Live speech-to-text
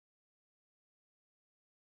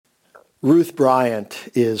Ruth Bryant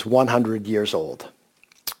is 100 years old,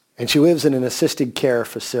 and she lives in an assisted care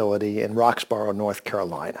facility in Roxborough, North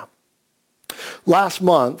Carolina. Last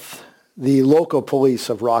month, the local police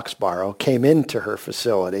of Roxborough came into her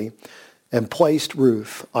facility and placed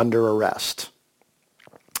Ruth under arrest.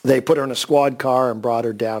 They put her in a squad car and brought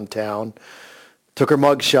her downtown, took her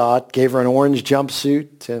mugshot, gave her an orange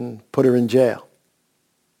jumpsuit, and put her in jail.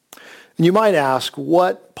 And you might ask,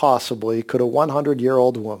 what possibly could a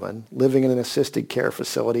 100-year-old woman living in an assisted care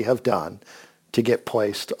facility have done to get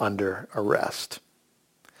placed under arrest?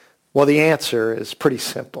 Well, the answer is pretty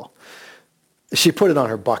simple. She put it on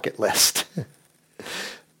her bucket list.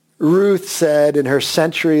 Ruth said in her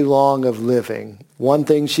century long of living, one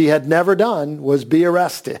thing she had never done was be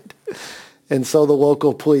arrested. And so the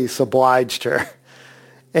local police obliged her.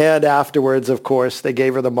 And afterwards, of course, they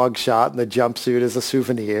gave her the mugshot and the jumpsuit as a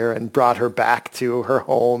souvenir and brought her back to her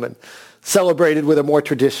home and celebrated with a more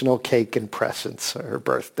traditional cake and presents for her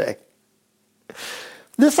birthday.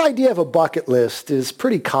 This idea of a bucket list is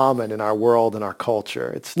pretty common in our world and our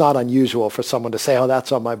culture. It's not unusual for someone to say, oh,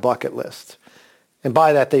 that's on my bucket list. And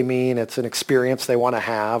by that they mean it's an experience they want to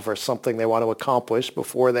have or something they want to accomplish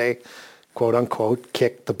before they, quote unquote,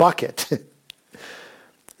 kick the bucket.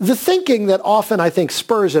 The thinking that often I think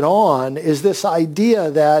spurs it on is this idea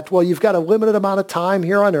that, well, you've got a limited amount of time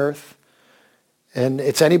here on earth, and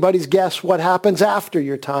it's anybody's guess what happens after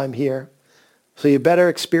your time here. So you better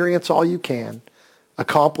experience all you can,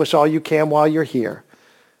 accomplish all you can while you're here,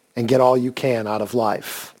 and get all you can out of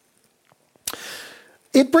life.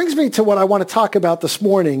 It brings me to what I want to talk about this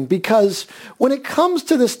morning, because when it comes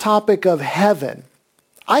to this topic of heaven,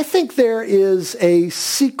 I think there is a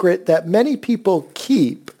secret that many people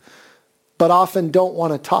keep, but often don't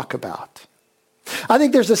want to talk about. I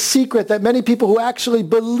think there's a secret that many people who actually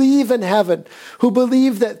believe in heaven, who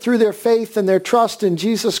believe that through their faith and their trust in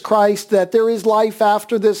Jesus Christ, that there is life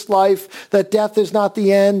after this life, that death is not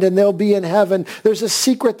the end and they'll be in heaven. There's a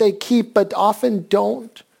secret they keep, but often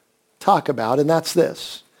don't talk about, and that's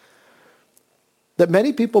this: that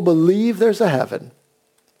many people believe there's a heaven,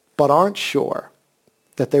 but aren't sure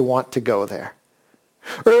that they want to go there.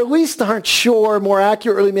 Or at least aren't sure, more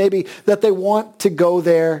accurately maybe, that they want to go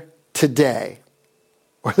there today.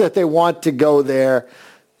 Or that they want to go there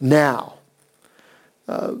now.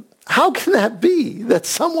 How can that be? That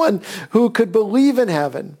someone who could believe in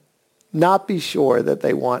heaven not be sure that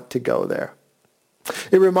they want to go there?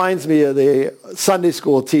 It reminds me of the Sunday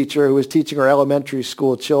school teacher who was teaching her elementary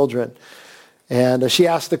school children. And she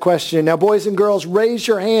asked the question, now boys and girls, raise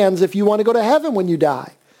your hands if you want to go to heaven when you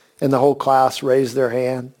die. And the whole class raised their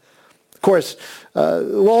hand. Of course,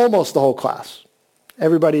 almost the whole class.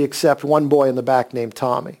 Everybody except one boy in the back named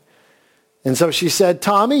Tommy. And so she said,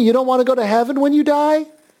 Tommy, you don't want to go to heaven when you die?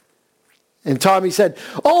 And Tommy said,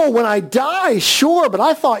 oh, when I die, sure, but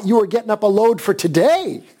I thought you were getting up a load for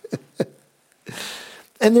today.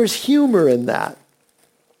 And there's humor in that.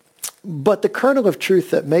 But the kernel of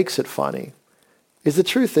truth that makes it funny is the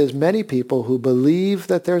truth is many people who believe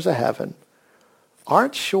that there's a heaven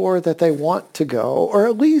aren't sure that they want to go, or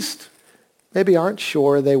at least maybe aren't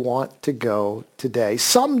sure they want to go today.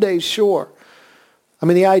 Someday, sure. I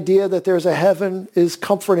mean, the idea that there's a heaven is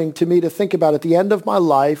comforting to me to think about at the end of my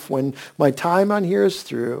life when my time on here is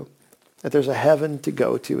through, that there's a heaven to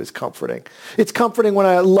go to is comforting. It's comforting when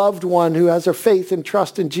a loved one who has their faith and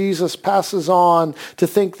trust in Jesus passes on to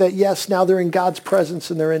think that, yes, now they're in God's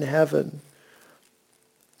presence and they're in heaven.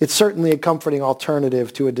 It's certainly a comforting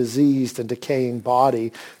alternative to a diseased and decaying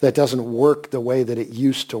body that doesn't work the way that it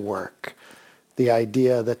used to work. The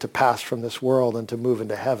idea that to pass from this world and to move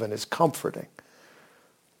into heaven is comforting.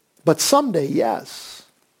 But someday, yes,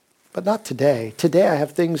 but not today. Today I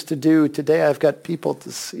have things to do. Today I've got people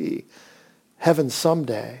to see. Heaven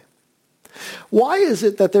someday. Why is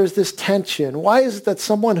it that there's this tension? Why is it that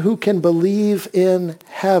someone who can believe in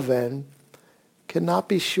heaven cannot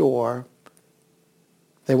be sure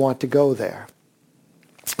they want to go there?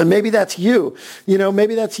 And maybe that's you.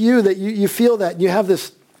 Maybe that's you, that you feel that you have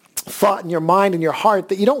this thought in your mind and your heart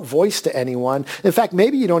that you don't voice to anyone. In fact,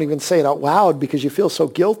 maybe you don't even say it out loud because you feel so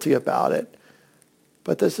guilty about it.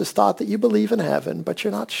 But there's this thought that you believe in heaven, but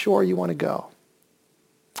you're not sure you want to go.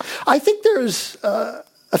 I think there's a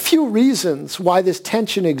few reasons why this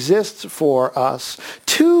tension exists for us.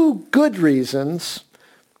 Two good reasons,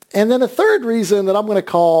 and then a third reason that I'm going to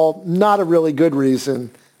call not a really good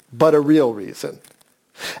reason, but a real reason.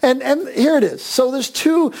 And here it is. So there's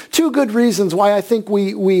two good reasons why I think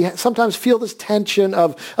we sometimes feel this tension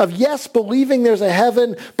of yes, believing there's a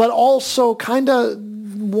heaven, but also kind of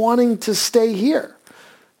wanting to stay here.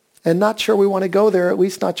 and not sure we want to go there, at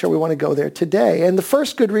least not sure we want to go there today. And the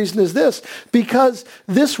first good reason is this, because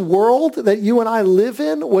this world that you and I live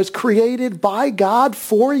in was created by God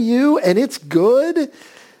for you, and it's good,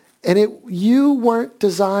 and you weren't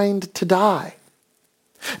designed to die.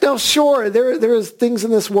 Now, sure, there's things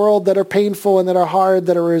in this world that are painful and that are hard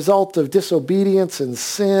that are a result of disobedience and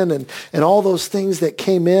sin and all those things that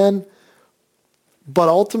came in. But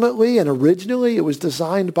ultimately and originally, it was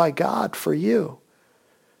designed by God for you.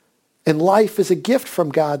 And life is a gift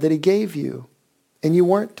from God that he gave you. And you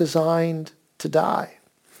weren't designed to die.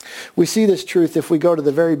 We see this truth if we go to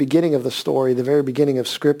the very beginning of the story, the very beginning of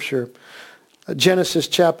Scripture. Genesis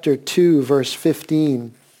chapter 2, verse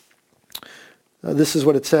 15. This is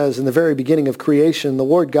what it says. In the very beginning of creation, the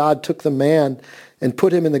Lord God took the man and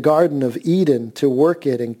put him in the Garden of Eden to work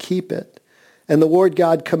it and keep it. And the Lord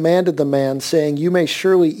God commanded the man, saying, you may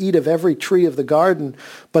surely eat of every tree of the garden,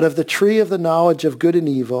 but of the tree of the knowledge of good and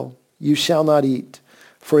evil you shall not eat.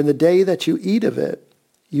 For in the day that you eat of it,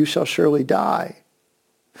 you shall surely die.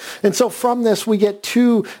 And so from this, we get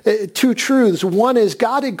two truths. One is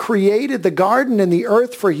God had created the garden and the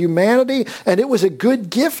earth for humanity, and it was a good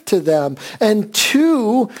gift to them. And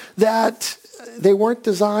two, that they weren't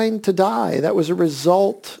designed to die. That was a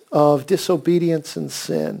result of disobedience and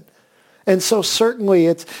sin. And so certainly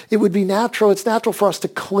it would be natural. It's natural for us to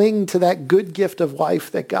cling to that good gift of life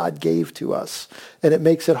that God gave to us. And it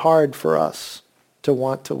makes it hard for us to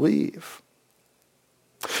want to leave.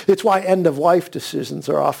 It's why end-of-life decisions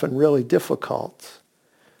are often really difficult,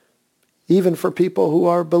 even for people who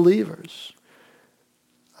are believers.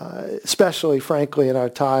 Especially, frankly, in our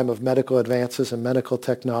time of medical advances and medical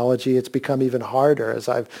technology, it's become even harder as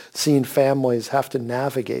I've seen families have to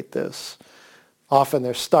navigate this. Often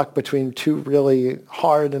they're stuck between two really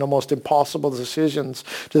hard and almost impossible decisions.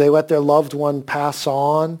 Do they let their loved one pass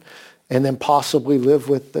on and then possibly live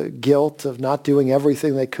with the guilt of not doing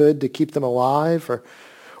everything they could to keep them alive?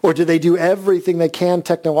 Or do they do everything they can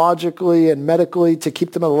technologically and medically to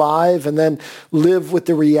keep them alive and then live with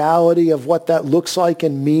the reality of what that looks like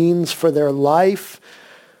and means for their life?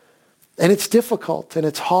 And it's difficult and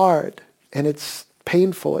it's hard and it's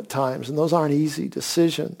painful at times. And those aren't easy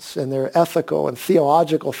decisions. And there are ethical and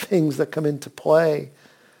theological things that come into play.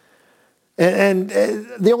 And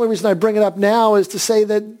the only reason I bring it up now is to say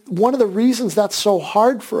that one of the reasons that's so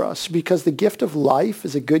hard for us, because the gift of life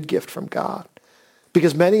is a good gift from God.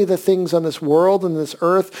 Because many of the things on this world and this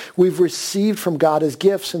earth we've received from God as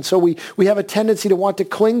gifts. And so we have a tendency to want to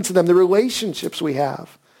cling to them, the relationships we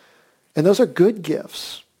have. And those are good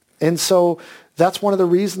gifts. And so that's one of the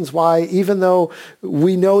reasons why, even though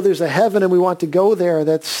we know there's a heaven and we want to go there,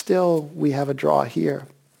 that still we have a draw here.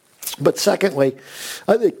 But secondly,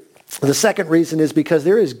 I think the second reason is because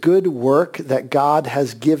there is good work that God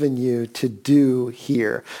has given you to do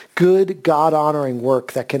here. Good God-honoring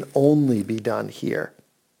work that can only be done here.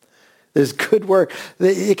 There's good work.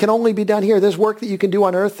 It can only be done here. There's work that you can do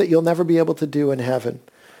on earth that you'll never be able to do in heaven.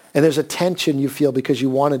 And there's a tension you feel because you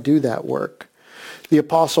want to do that work. The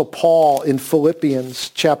Apostle Paul in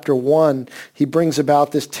Philippians chapter 1, he brings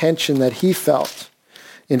about this tension that he felt.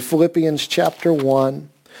 In Philippians chapter 1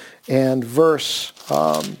 and verse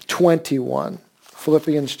 21.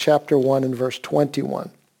 Philippians chapter 1 and verse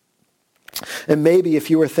 21. And maybe if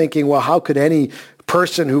you were thinking, well, how could any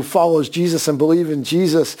person who follows Jesus and believes in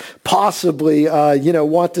Jesus possibly,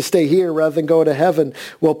 want to stay here rather than go to heaven?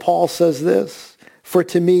 Well, Paul says this, for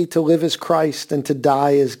to me to live is Christ and to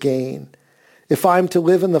die is gain. If I'm to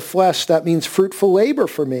live in the flesh, that means fruitful labor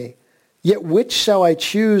for me. Yet which shall I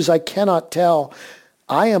choose? I cannot tell.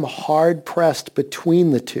 I am hard pressed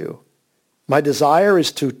between the two. My desire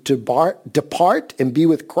is to depart and be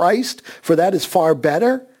with Christ, for that is far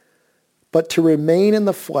better. But to remain in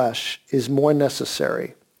the flesh is more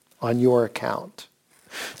necessary on your account.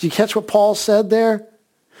 Do you catch what Paul said there?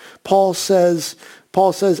 Paul says,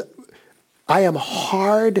 I am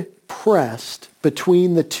hard pressed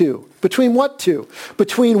between the two. Between what two?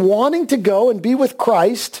 Between wanting to go and be with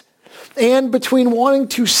Christ and between wanting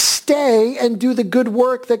to stay and do the good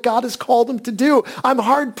work that God has called him to do. I'm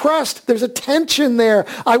hard pressed. There's a tension there.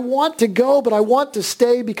 I want to go, but I want to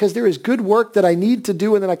stay because there is good work that I need to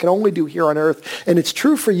do and that I can only do here on earth. And it's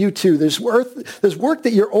true for you too. There's work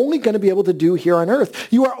that you're only going to be able to do here on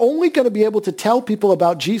earth. You are only going to be able to tell people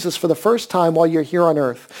about Jesus for the first time while you're here on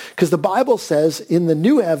earth. Because the Bible says in the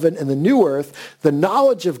new heaven and the new earth, the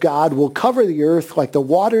knowledge of God will cover the earth like the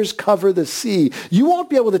waters cover the sea. You won't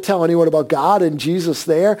be able to tell anyone about God and Jesus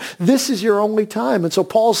there. This is your only time. And so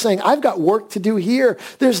Paul's saying, I've got work to do here.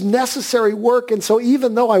 There's necessary work. And so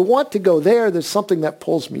even though I want to go there, there's something that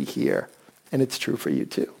pulls me here. And it's true for you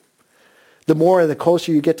too. The more and the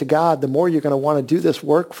closer you get to God, the more you're going to want to do this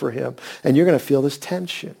work for him. And you're going to feel this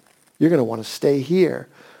tension. You're going to want to stay here,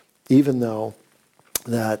 even though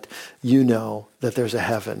that you know that there's a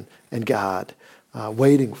heaven and God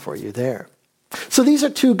waiting for you there. So these are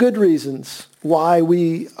two good reasons why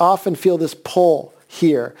we often feel this pull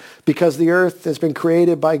here, because the earth has been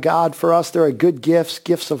created by God for us. There are good gifts,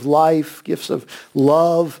 gifts of life, gifts of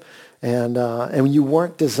love, and you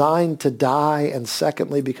weren't designed to die. And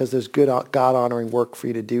secondly, because there's good God-honoring work for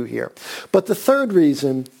you to do here. But the third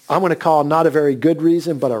reason, I'm going to call not a very good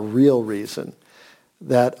reason, but a real reason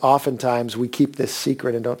that oftentimes we keep this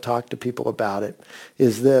secret and don't talk to people about it,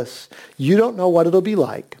 is this. You don't know what it'll be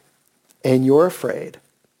like, and you're afraid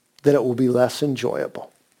that it will be less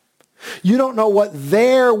enjoyable. You don't know what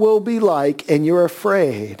there will be like, and you're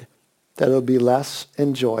afraid that it'll be less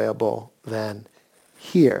enjoyable than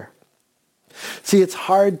here. See, it's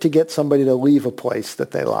hard to get somebody to leave a place that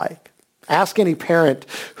they like. Ask any parent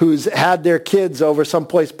who's had their kids over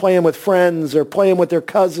someplace playing with friends or playing with their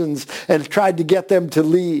cousins and tried to get them to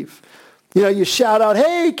leave. You know, you shout out,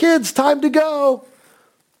 "Hey, kids, time to go."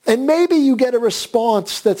 And maybe you get a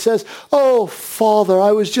response that says, "Oh, Father,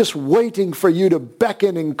 I was just waiting for you to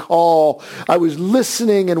beckon and call. I was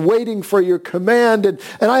listening and waiting for your command, and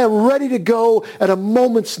I am ready to go at a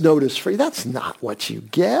moment's notice for you." That's not what you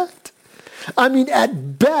get. I mean,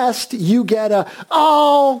 at best, you get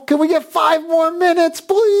 "Oh, can we get 5 more minutes,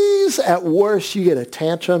 please?" At worst, you get a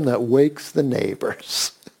tantrum that wakes the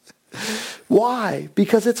neighbors. Why?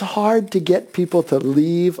 Because it's hard to get people to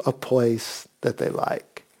leave a place that they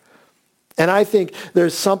like. And I think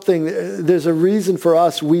there's a reason for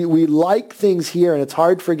us. We like things here, and it's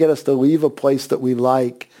hard to get us to leave a place that we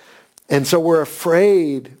like. And so we're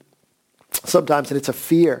afraid sometimes, and it's a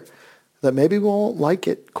fear, that maybe we won't like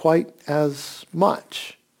it quite as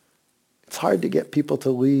much. It's hard to get people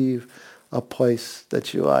to leave a place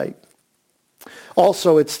that you like.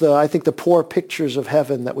 Also, it's I think the poor pictures of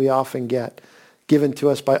heaven that we often get given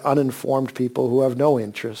to us by uninformed people who have no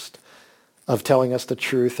interest of telling us the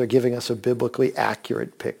truth or giving us a biblically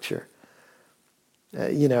accurate picture.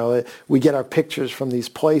 We get our pictures from these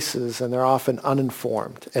places, and they're often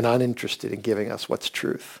uninformed and uninterested in giving us what's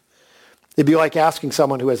truth. It'd be like asking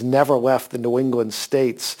someone who has never left the New England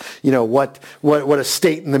states, what a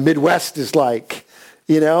state in the Midwest is like.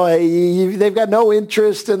 They've got no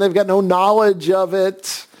interest and they've got no knowledge of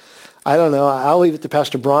it. I don't know. I'll leave it to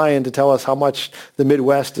Pastor Brian to tell us how much the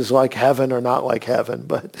Midwest is like heaven or not like heaven.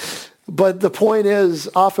 But the point is,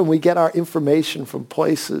 often we get our information from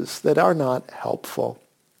places that are not helpful.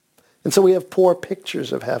 And so we have poor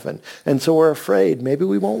pictures of heaven. And so we're afraid maybe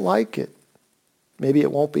we won't like it. Maybe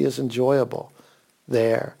it won't be as enjoyable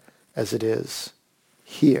there as it is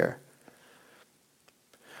here.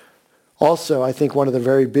 Also, I think one of the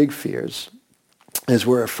very big fears is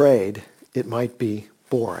we're afraid it might be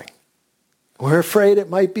boring. We're afraid it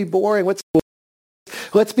might be boring.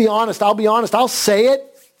 Let's be honest. I'll be honest. I'll say it,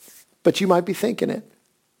 but you might be thinking it.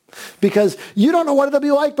 Because you don't know what it'll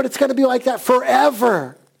be like, but it's going to be like that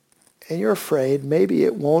forever. And you're afraid maybe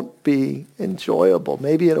it won't be enjoyable.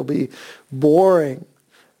 Maybe it'll be boring.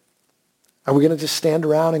 Are we going to just stand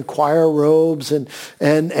around in choir robes and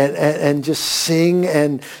just sing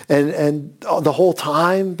and the whole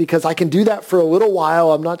time? Because I can do that for a little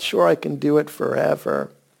while. I'm not sure I can do it forever.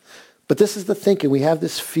 But this is the thinking. We have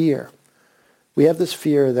this fear. We have this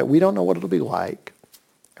fear that we don't know what it'll be like.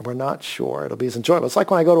 And we're not sure it'll be as enjoyable. It's like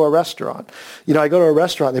when I go to a restaurant. I go to a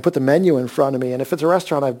restaurant, they put the menu in front of me, and if it's a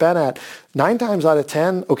restaurant I've been at, 9 times out of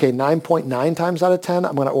 10, 9.9 times out of 10,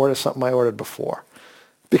 I'm going to order something I ordered before.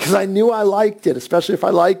 Because I knew I liked it, especially if I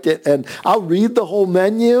liked it. And I'll read the whole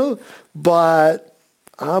menu, but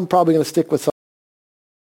I'm probably going to stick with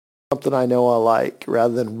something I know I like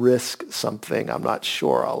rather than risk something I'm not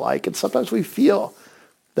sure I'll like. And sometimes we feel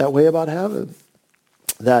that way about heaven.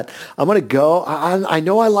 That I'm going to go, I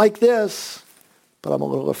know I like this, but I'm a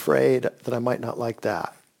little afraid that I might not like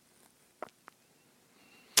that.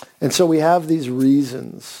 And so we have these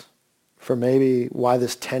reasons for maybe why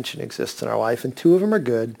this tension exists in our life, and 2 of them are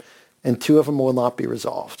good, and 2 of them will not be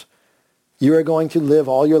resolved. You are going to live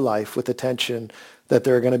all your life with the tension that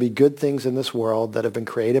there are going to be good things in this world that have been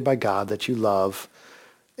created by God that you love,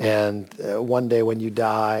 and one day when you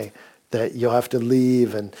die, that you'll have to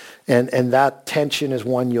leave, and that tension is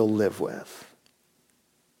one you'll live with.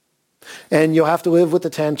 And you'll have to live with the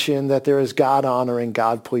tension that there is God-honoring,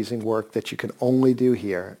 God-pleasing work that you can only do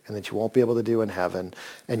here and that you won't be able to do in heaven.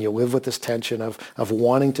 And you'll live with this tension of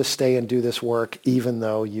wanting to stay and do this work even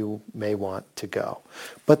though you may want to go.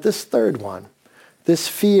 But this third one, this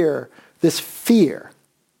fear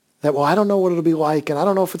That, well, I don't know what it'll be like, and I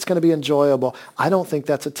don't know if it's going to be enjoyable. I don't think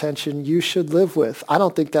that's a tension you should live with. I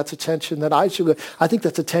don't think that's a tension that I should live. I think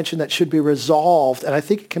that's a tension that should be resolved, and I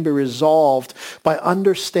think it can be resolved by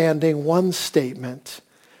understanding one statement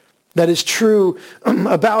that is true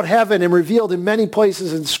about heaven and revealed in many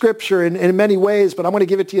places in Scripture in many ways, but I'm going to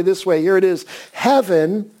give it to you this way. Here it is.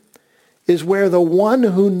 Heaven is where the one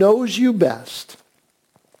who knows you best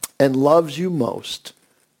and loves you most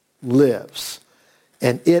lives.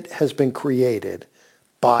 And it has been created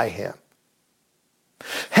by him.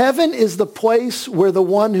 Heaven is the place where the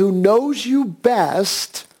one who knows you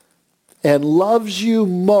best and loves you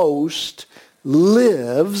most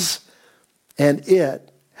lives, and it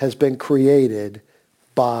has been created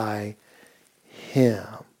by him.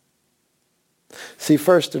 See,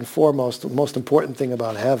 first and foremost, the most important thing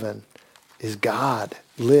about heaven is God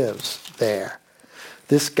lives there.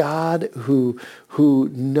 This God who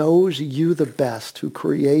knows you the best, who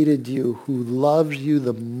created you, who loves you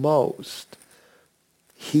the most,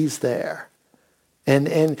 he's there.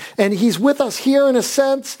 And he's with us here in a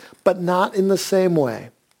sense, but not in the same way.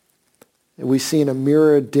 We see in a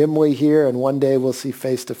mirror dimly here, and one day we'll see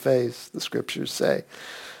face to face, the scriptures say.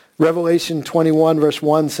 Revelation 21 verse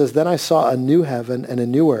 1 says, "Then I saw a new heaven and a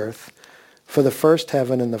new earth, for the first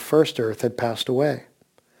heaven and the first earth had passed away,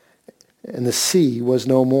 and the sea was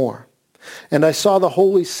no more. And I saw the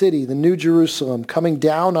holy city, the new Jerusalem, coming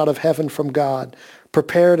down out of heaven from God,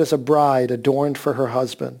 prepared as a bride adorned for her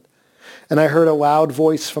husband. And I heard a loud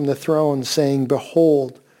voice from the throne saying,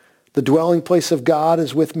 'Behold, the dwelling place of God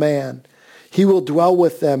is with man. He will dwell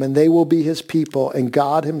with them, and they will be his people, and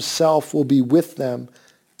God himself will be with them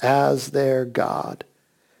as their God.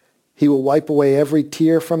 He will wipe away every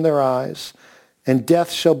tear from their eyes, and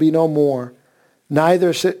death shall be no more.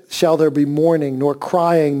 Neither shall there be mourning, nor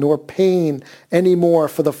crying, nor pain any more,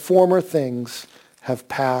 for the former things have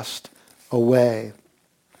passed away.'"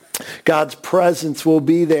 God's presence will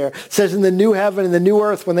be there. It says in the new heaven and the new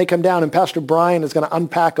earth when they come down, and Pastor Brian is going to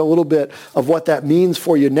unpack a little bit of what that means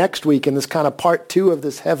for you next week in this kind of part 2 of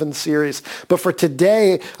this heaven series. But for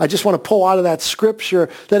today, I just want to pull out of that scripture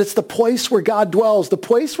that it's the place where God dwells, the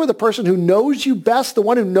place where the person who knows you best, the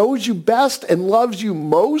one who knows you best and loves you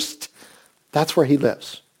most, that's where he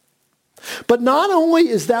lives. But not only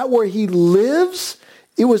is that where he lives,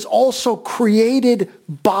 it was also created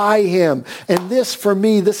by him. And this, for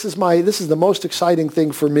me, this is the most exciting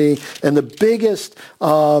thing for me, and the biggest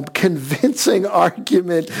convincing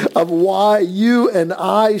argument of why you and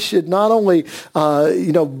I should not only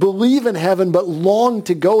believe in heaven, but long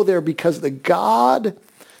to go there, because the God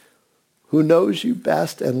who knows you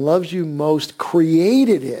best and loves you most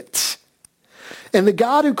created it. And the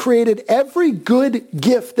God who created every good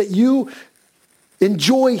gift that you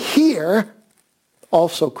enjoy here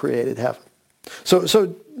also created heaven.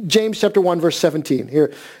 So James chapter 1 verse 17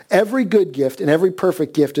 here, every good gift and every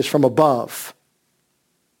perfect gift is from above,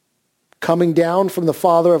 coming down from the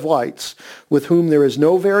Father of lights, with whom there is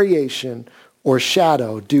no variation or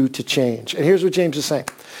shadow due to change. And here's what James is saying.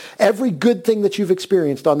 Every good thing that you've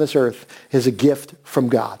experienced on this earth is a gift from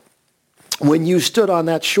God. When you stood on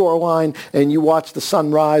that shoreline and you watched the sun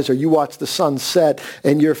rise or you watched the sun set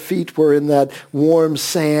and your feet were in that warm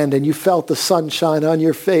sand and you felt the sunshine on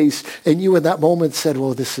your face and you in that moment said,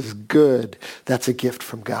 "Well, this is good," that's a gift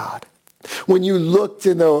from God. When you looked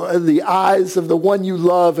in the eyes of the one you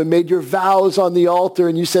love and made your vows on the altar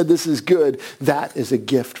and you said, "This is good," that is a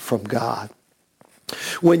gift from God.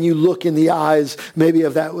 When you look in the eyes maybe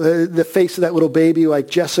of the face of that little baby like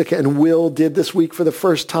Jessica and Will did this week for the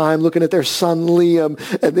first time, looking at their son Liam,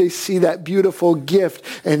 and they see that beautiful gift,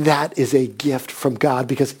 and that is a gift from God,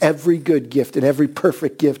 because every good gift and every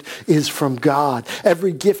perfect gift is from God.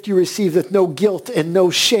 Every gift you receive with no guilt and no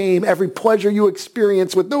shame, every pleasure you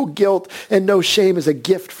experience with no guilt and no shame is a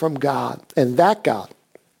gift from God. And that God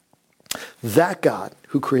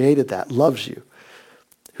who created that loves you,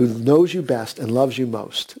 who knows you best and loves you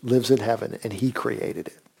most, lives in heaven, and he created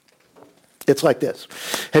it. It's like this.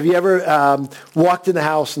 Have you ever walked in the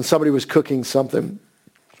house and somebody was cooking something,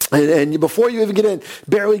 and before you even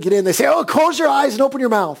barely get in, they say, "Oh, close your eyes and open your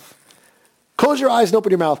mouth." Close your eyes and open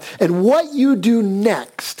your mouth. And what you do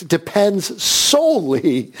next depends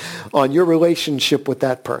solely on your relationship with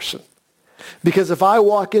that person. Because if I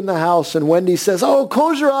walk in the house and Wendy says, "Oh,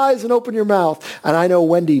 close your eyes and open your mouth," and I know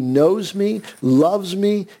Wendy knows me, loves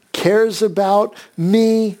me, cares about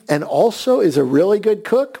me, and also is a really good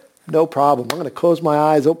cook, no problem. I'm going to close my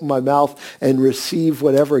eyes, open my mouth, and receive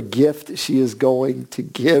whatever gift she is going to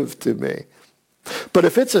give to me. But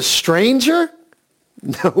if it's a stranger,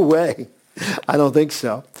 no way. I don't think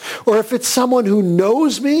so. Or if it's someone who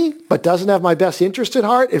knows me but doesn't have my best interest at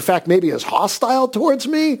heart, in fact, maybe is hostile towards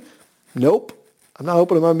me, nope. I'm not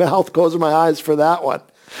opening my mouth, closing my eyes for that one.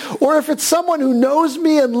 Or if it's someone who knows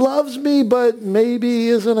me and loves me but maybe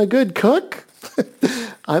isn't a good cook,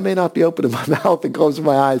 I may not be opening my mouth and closing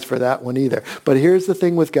my eyes for that one either. But here's the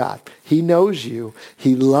thing with God. He knows you.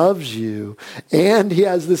 He loves you. And he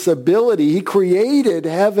has this ability. He created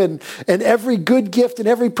heaven, and every good gift and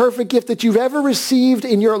every perfect gift that you've ever received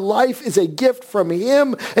in your life is a gift from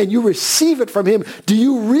him, and you receive it from him. Do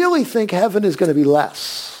you really think heaven is going to be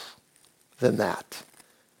less than that?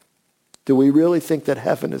 Do we really think that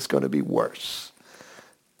heaven is going to be worse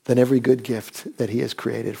than every good gift that he has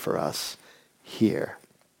created for us here?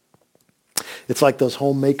 It's like those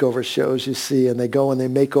home makeover shows you see, and they go and they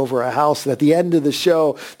make over a house, and at the end of the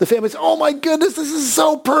show, the family's, oh my goodness, this is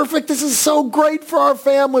so perfect. This is so great for our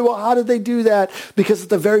family. Well, how did they do that? Because at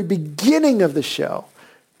the very beginning of the show,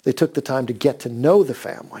 they took the time to get to know the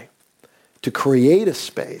family, to create a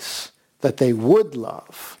space that they would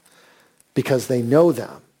love because they know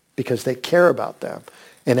them, because they care about them,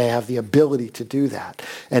 and they have the ability to do that.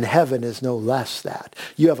 And heaven is no less that.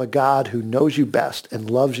 You have a God who knows you best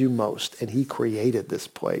and loves you most, and he created this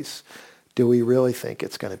place. Do we really think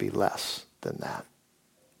it's going to be less than that?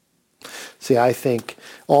 See, I think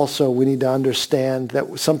also we need to understand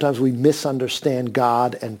that sometimes we misunderstand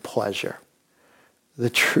God and pleasure.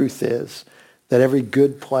 The truth is that every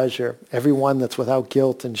good pleasure, every one that's without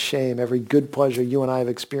guilt and shame, every good pleasure you and I have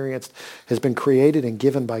experienced has been created and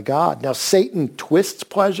given by God. Now, Satan twists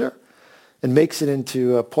pleasure and makes it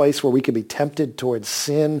into a place where we can be tempted towards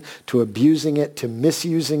sin, to abusing it, to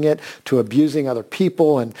misusing it, to abusing other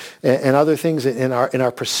people and other things in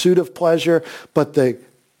our pursuit of pleasure. But the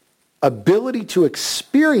ability to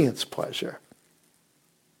experience pleasure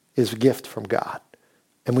is a gift from God.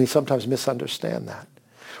 And we sometimes misunderstand that.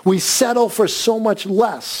 We settle for so much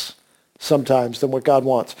less sometimes than what God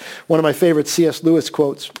wants. One of my favorite C.S. Lewis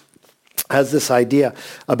quotes has this idea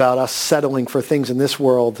about us settling for things in this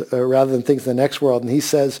world rather than things in the next world. And he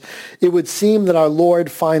says, it would seem that our Lord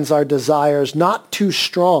finds our desires not too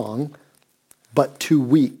strong, but too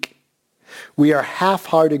weak. We are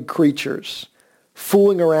half-hearted creatures,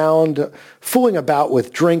 fooling about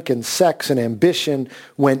with drink and sex and ambition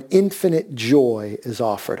when infinite joy is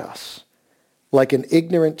offered us. Like an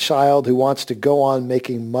ignorant child who wants to go on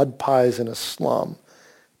making mud pies in a slum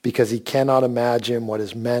because he cannot imagine what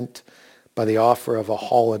is meant by the offer of a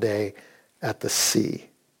holiday at the sea.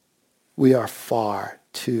 We are far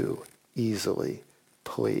too easily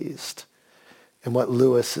pleased. And what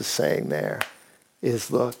Lewis is saying there is,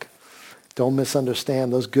 look, don't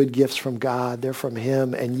misunderstand those good gifts from God. They're from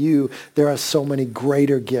him, and there are so many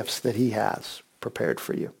greater gifts that he has prepared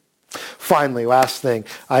for you. Finally, last thing,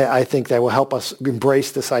 I think that will help us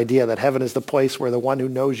embrace this idea that heaven is the place where the one who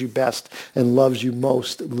knows you best and loves you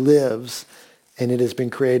most lives, and it has been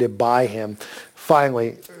created by him.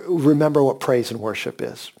 Finally, remember what praise and worship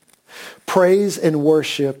is. Praise and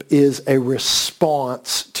worship is a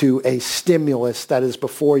response to a stimulus that is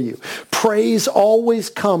before you. Praise always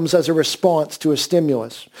comes as a response to a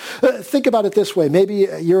stimulus. Think about it this way. Maybe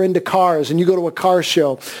you're into cars and you go to a car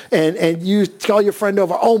show and you tell your friend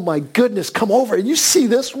over, oh my goodness, come over. And you see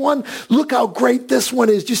this one? Look how great this one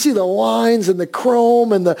is. Do you see the lines and the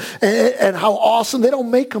chrome and how awesome? They don't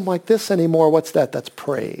make them like this anymore. What's that? That's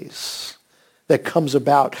praise that comes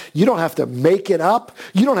about. You don't have to make it up.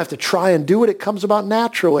 You don't have to try and do it. It comes about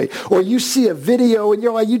naturally. Or you see a video and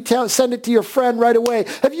you're like, send it to your friend right away.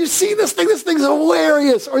 Have you seen this thing? This thing's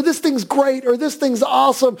hilarious. Or this thing's great. Or this thing's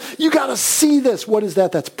awesome. You got to see this. What is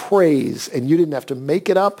that? That's praise. And you didn't have to make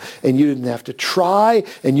it up. And you didn't have to try.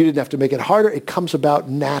 And you didn't have to make it harder. It comes about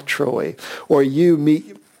naturally. Or you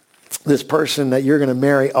meet this person that you're going to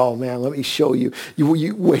marry. Oh man, let me show you.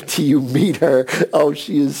 You wait till you meet her. Oh,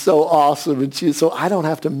 she is so awesome. And I don't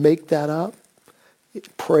have to make that up.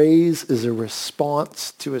 Praise is a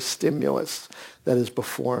response to a stimulus that is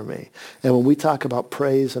before me. And when we talk about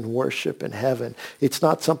praise and worship in heaven, it's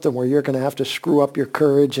not something where you're going to have to screw up your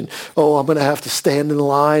courage and, oh, I'm going to have to stand in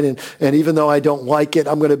line and even though I don't like it,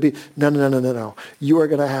 I'm going to be, no. You are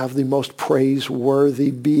going to have the most praiseworthy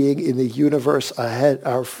being in the universe ahead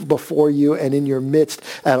or before you and in your midst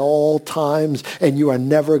at all times, and you are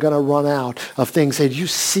never going to run out of things. Did you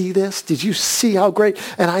see this? Did you see how great?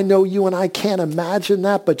 And I know you and I can't imagine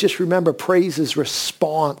that, but just remember, praise is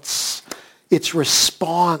response. It's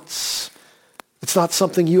response. It's not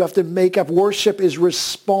something you have to make up. Worship is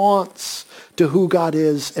response to who God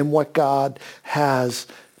is and what God has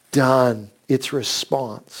done. It's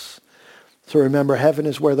response. So remember, heaven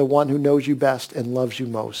is where the one who knows you best and loves you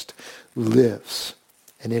most lives,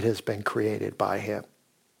 and it has been created by him.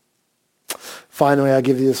 Finally, I'll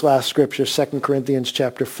give you this last scripture, 2 Corinthians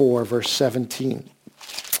chapter 4, verse 17.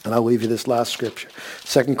 And I'll leave you this last scripture.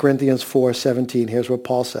 2 Corinthians 4:17. Here's what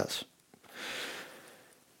Paul says.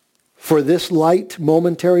 For this light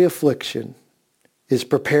momentary affliction is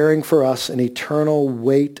preparing for us an eternal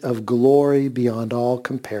weight of glory beyond all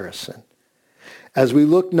comparison, as we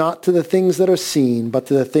look not to the things that are seen, but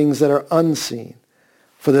to the things that are unseen.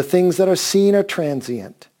 For the things that are seen are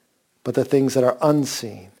transient, but the things that are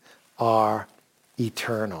unseen are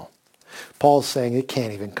eternal. Paul's saying it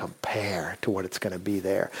can't even compare to what it's going to be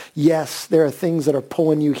there. Yes, there are things that are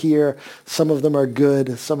pulling you here. Some of them are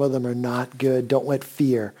good. Some of them are not good. Don't let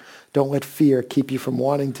fear keep you from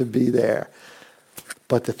wanting to be there.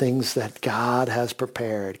 But the things that God has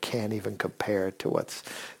prepared can't even compare to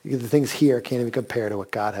the things here can't even compare to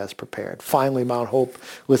what God has prepared. Finally, Mount Hope,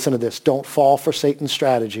 listen to this. Don't fall for Satan's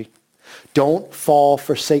strategy. Don't fall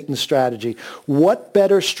for Satan's strategy. What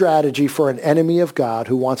better strategy for an enemy of God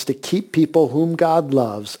who wants to keep people whom God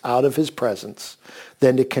loves out of his presence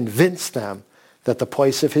than to convince them that the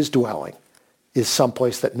place of his dwelling is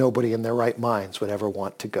someplace that nobody in their right minds would ever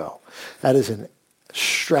want to go. That is a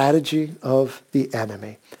strategy of the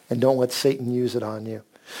enemy, and don't let Satan use it on you.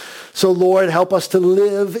 So Lord, help us to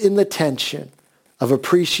live in the tension of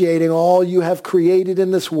appreciating all you have created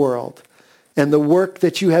in this world and the work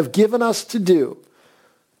that you have given us to do,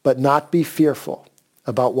 but not be fearful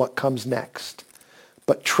about what comes next,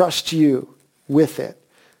 but trust you with it,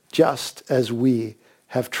 just as we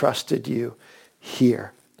have trusted you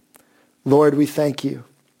here. Lord, we thank you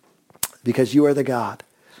because you are the God.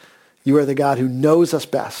 You are the God who knows us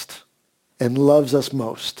best and loves us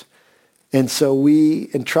most. And so we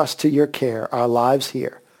entrust to your care our lives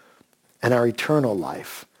here and our eternal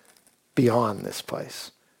life beyond this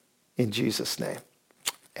place. In Jesus' name,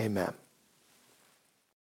 amen.